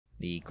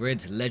The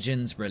Grid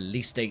Legends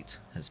release date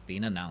has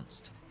been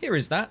announced. Here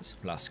is that,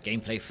 plus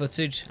gameplay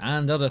footage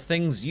and other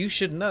things you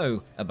should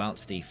know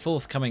about the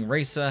forthcoming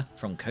racer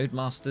from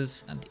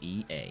Codemasters and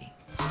EA.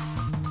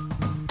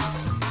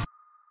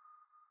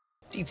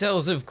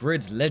 Details of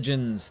Grid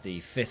Legends,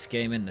 the 5th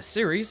game in the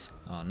series,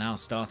 are now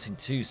starting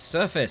to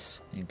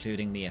surface,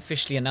 including the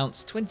officially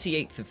announced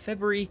 28th of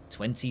February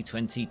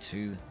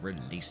 2022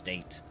 release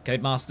date.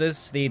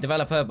 Codemasters, the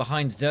developer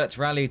behind Dirt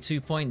Rally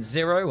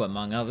 2.0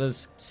 among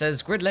others,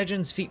 says Grid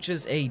Legends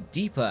features a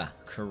deeper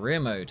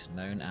career mode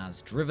known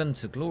as Driven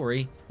to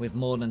Glory with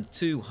more than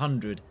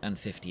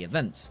 250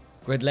 events.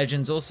 Grid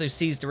Legends also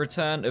sees the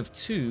return of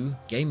 2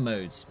 game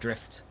modes,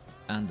 Drift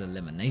and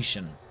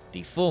Elimination.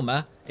 The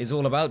former is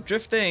all about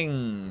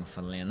drifting,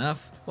 funnily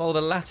enough, while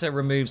the latter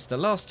removes the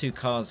last 2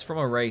 cars from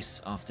a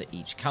race after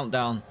each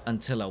countdown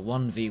until a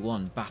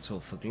 1v1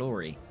 battle for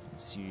glory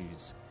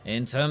ensues.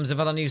 In terms of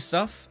other new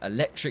stuff,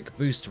 Electric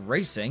Boost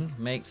Racing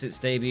makes its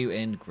debut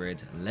in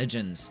Grid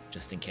Legends,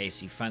 just in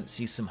case you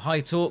fancy some high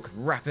torque,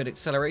 rapid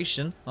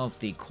acceleration of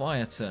the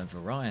quieter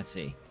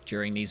variety.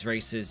 During these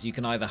races, you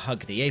can either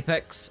hug the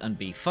apex and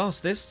be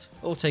fastest,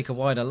 or take a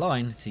wider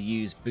line to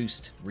use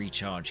boost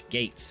recharge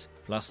gates.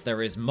 Plus,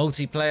 there is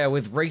multiplayer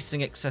with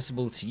racing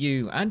accessible to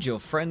you and your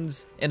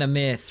friends in a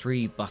mere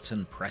 3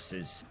 button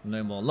presses.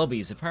 No more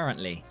lobbies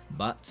apparently,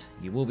 but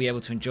you will be able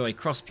to enjoy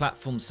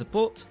cross-platform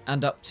support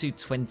and up to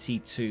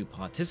 22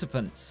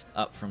 participants,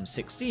 up from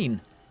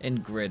 16 in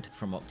Grid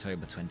from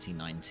October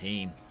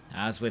 2019.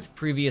 As with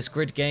previous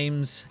Grid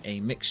games, a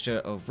mixture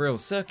of real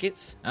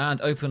circuits and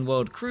open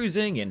world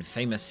cruising in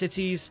famous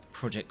cities,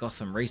 Project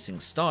Gotham racing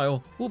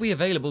style, will be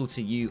available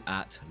to you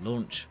at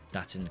launch.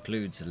 That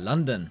includes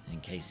London, in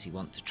case you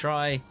want to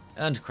try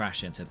and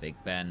crash into Big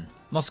Ben.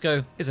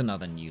 Moscow is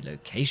another new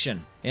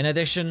location. In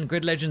addition,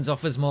 Grid Legends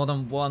offers more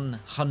than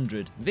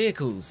 100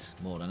 vehicles,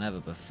 more than ever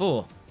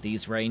before.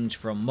 These range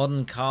from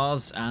modern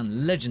cars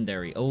and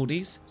legendary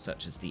oldies,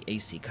 such as the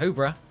AC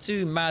Cobra,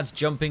 to mad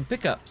jumping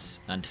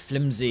pickups and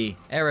flimsy,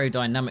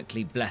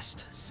 aerodynamically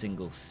blessed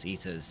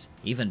single-seaters.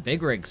 Even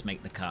big rigs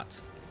make the cut.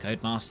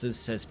 Codemasters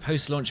says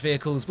post-launch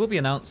vehicles will be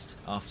announced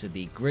after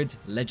the Grid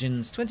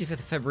Legends 25th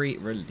of February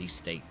release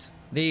date.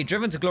 The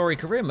Driven to Glory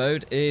career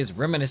mode is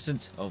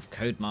reminiscent of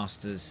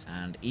Codemasters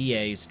and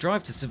EA's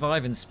Drive to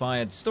Survive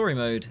inspired story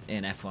mode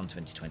in F1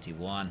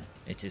 2021.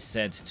 It is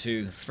said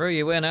to throw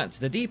you in at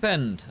the deep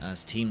end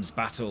as teams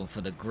battle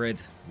for the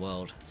Grid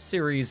World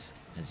Series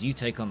as you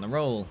take on the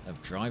role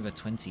of Driver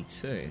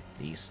 22.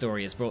 The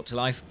story is brought to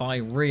life by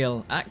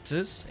real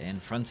actors in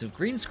front of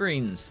green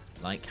screens,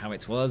 like how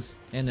it was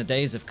in the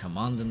days of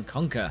Command &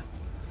 Conquer.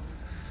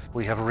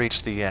 We have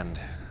reached the end.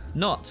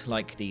 Not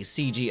like the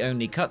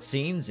CG-only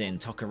cutscenes in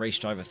TOCA Race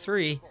Driver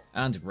 3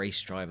 and Race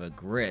Driver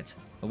Grid.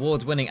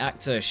 Award-winning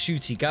actor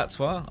Ncuti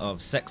Gatwa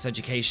of Sex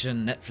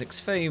Education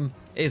Netflix fame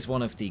is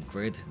one of the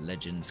Grid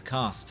Legends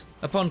cast.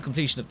 Upon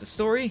completion of the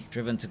story,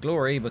 Driven to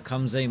Glory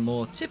becomes a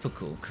more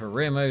typical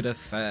career mode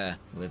affair,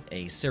 with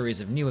a series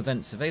of new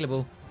events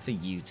available for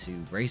you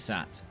to race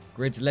at.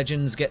 Grid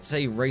Legends gets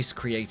a race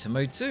creator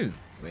mode too,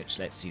 which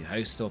lets you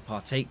host or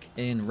partake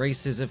in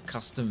races of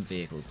custom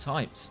vehicle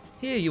types.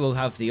 Here you will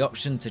have the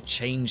option to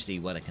change the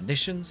weather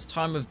conditions,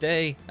 time of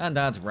day, and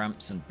add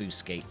ramps and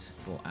boost gates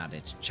for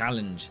added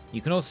challenge.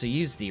 You can also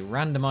use the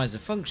randomizer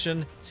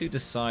function to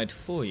decide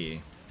for you.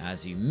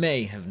 As you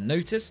may have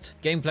noticed,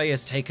 gameplay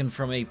is taken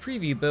from a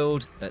preview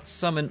build that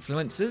some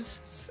influencers,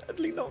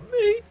 sadly not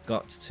me,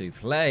 got to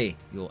play.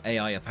 Your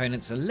AI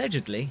opponents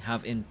allegedly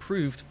have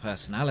improved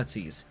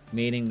personalities,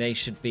 meaning they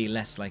should be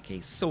less like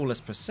a soulless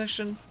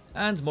procession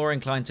and more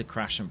inclined to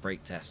crash and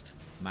brake test,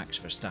 Max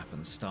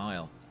Verstappen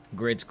style.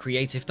 Grid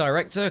creative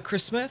director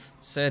Chris Smith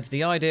said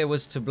the idea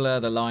was to blur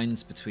the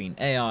lines between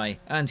AI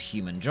and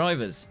human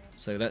drivers,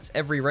 so that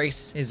every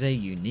race is a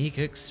unique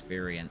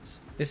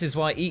experience. This is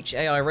why each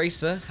AI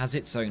racer has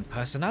its own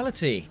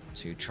personality.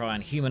 To try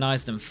and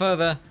humanize them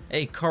further,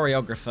 a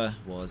choreographer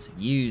was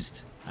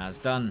used, as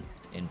done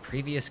in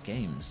previous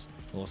games.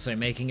 Also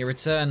making a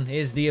return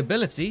is the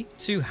ability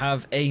to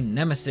have a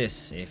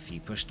nemesis if you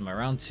push them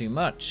around too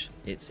much.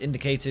 It's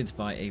indicated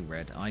by a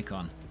red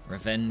icon.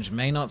 Revenge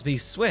may not be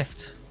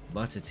swift,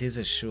 but it is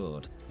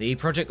assured. The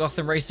Project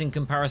Gotham racing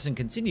comparison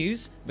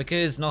continues,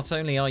 because not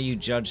only are you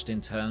judged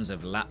in terms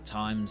of lap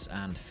times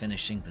and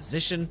finishing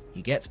position,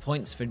 you get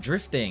points for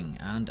drifting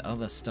and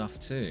other stuff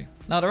too.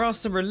 Now there are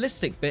some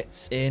realistic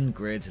bits in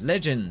Grid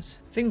Legends,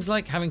 things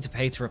like having to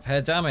pay to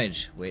repair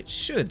damage, which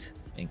should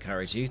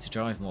encourage you to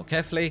drive more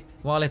carefully,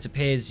 while it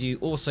appears you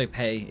also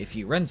pay if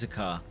you rent a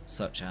car,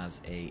 such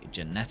as a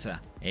Janetta.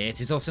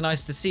 It is also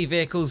nice to see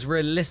vehicles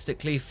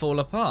realistically fall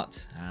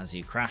apart as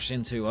you crash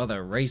into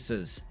other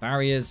racers,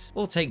 barriers,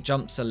 or take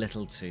jumps a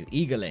little too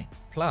eagerly.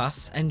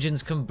 Plus,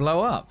 engines can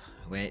blow up,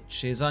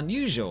 which is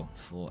unusual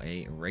for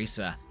a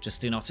racer.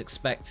 Just do not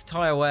expect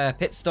tyre wear,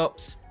 pit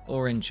stops,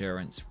 or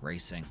endurance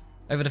racing.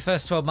 Over the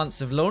first 12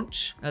 months of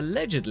launch,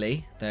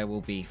 allegedly, there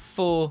will be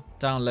 4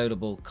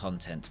 downloadable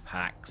content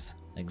packs.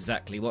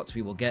 Exactly what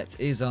we will get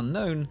is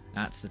unknown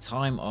at the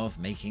time of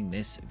making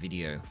this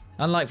video.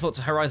 Unlike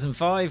Forza Horizon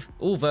 5,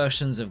 all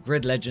versions of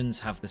Grid Legends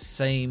have the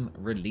same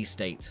release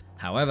date.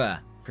 However,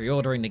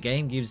 pre-ordering the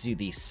game gives you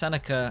the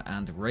Seneca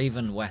and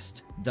Raven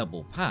West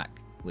double pack,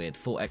 with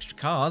 4 extra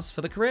cars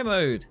for the career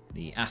mode: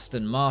 the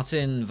Aston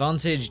Martin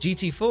Vantage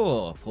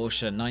GT4,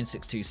 Porsche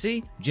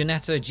 962C,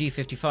 Ginetta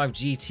G55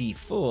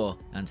 GT4,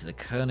 and the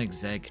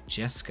Koenigsegg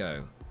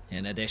Jesko.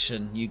 In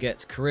addition, you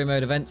get career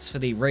mode events for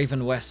the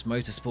Raven West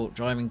Motorsport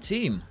driving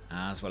team,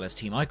 as well as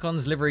team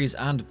icons, liveries,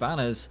 and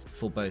banners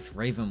for both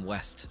Raven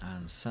West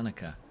and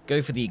Seneca.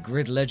 Go for the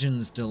Grid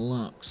Legends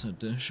Deluxe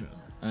Edition.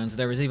 And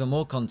there is even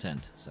more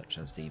content, such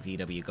as the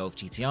VW Golf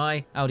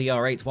GTI, Audi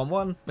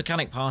R811,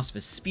 mechanic pass for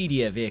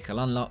speedier vehicle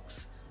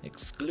unlocks,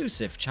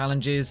 exclusive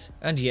challenges,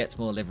 and yet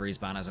more liveries,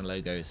 banners, and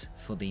logos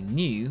for the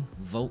new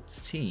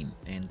Volts team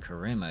in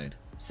career mode.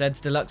 Said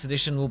Deluxe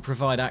Edition will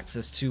provide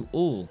access to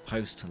all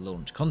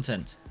post-launch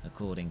content,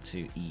 according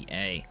to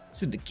EA.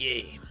 It's in the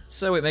game,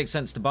 so it makes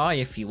sense to buy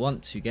if you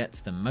want to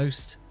get the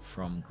most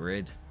from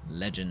Grid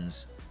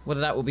Legends.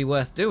 Whether that will be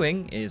worth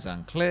doing is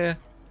unclear.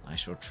 I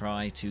shall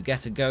try to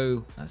get a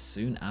go as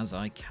soon as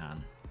I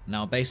can.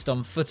 Now, based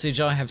on footage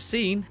I have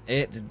seen,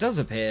 it does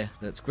appear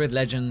that Grid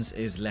Legends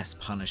is less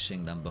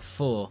punishing than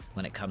before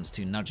when it comes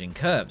to nudging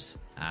curbs,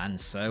 and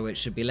so it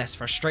should be less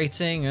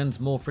frustrating and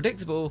more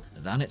predictable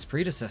than its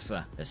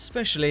predecessor,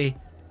 especially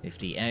if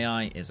the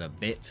AI is a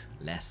bit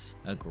less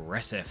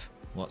aggressive.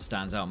 What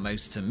stands out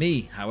most to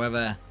me,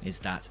 however, is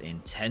that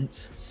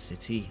intense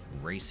city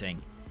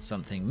racing,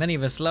 something many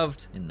of us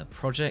loved in the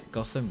Project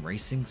Gotham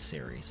Racing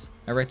series.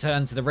 A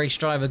return to the race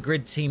driver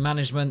grid team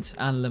management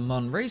and Le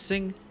Mans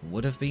racing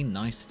would have been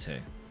nice too.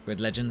 Grid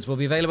Legends will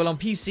be available on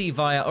PC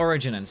via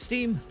Origin and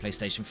Steam,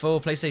 PlayStation 4,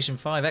 PlayStation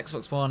 5,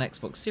 Xbox One,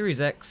 Xbox Series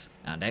X,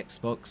 and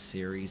Xbox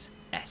Series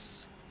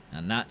S.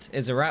 And that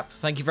is a wrap.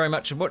 Thank you very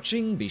much for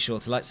watching. Be sure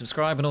to like,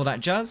 subscribe, and all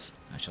that jazz.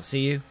 I shall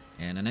see you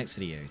in the next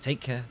video.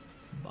 Take care.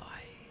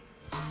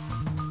 Bye.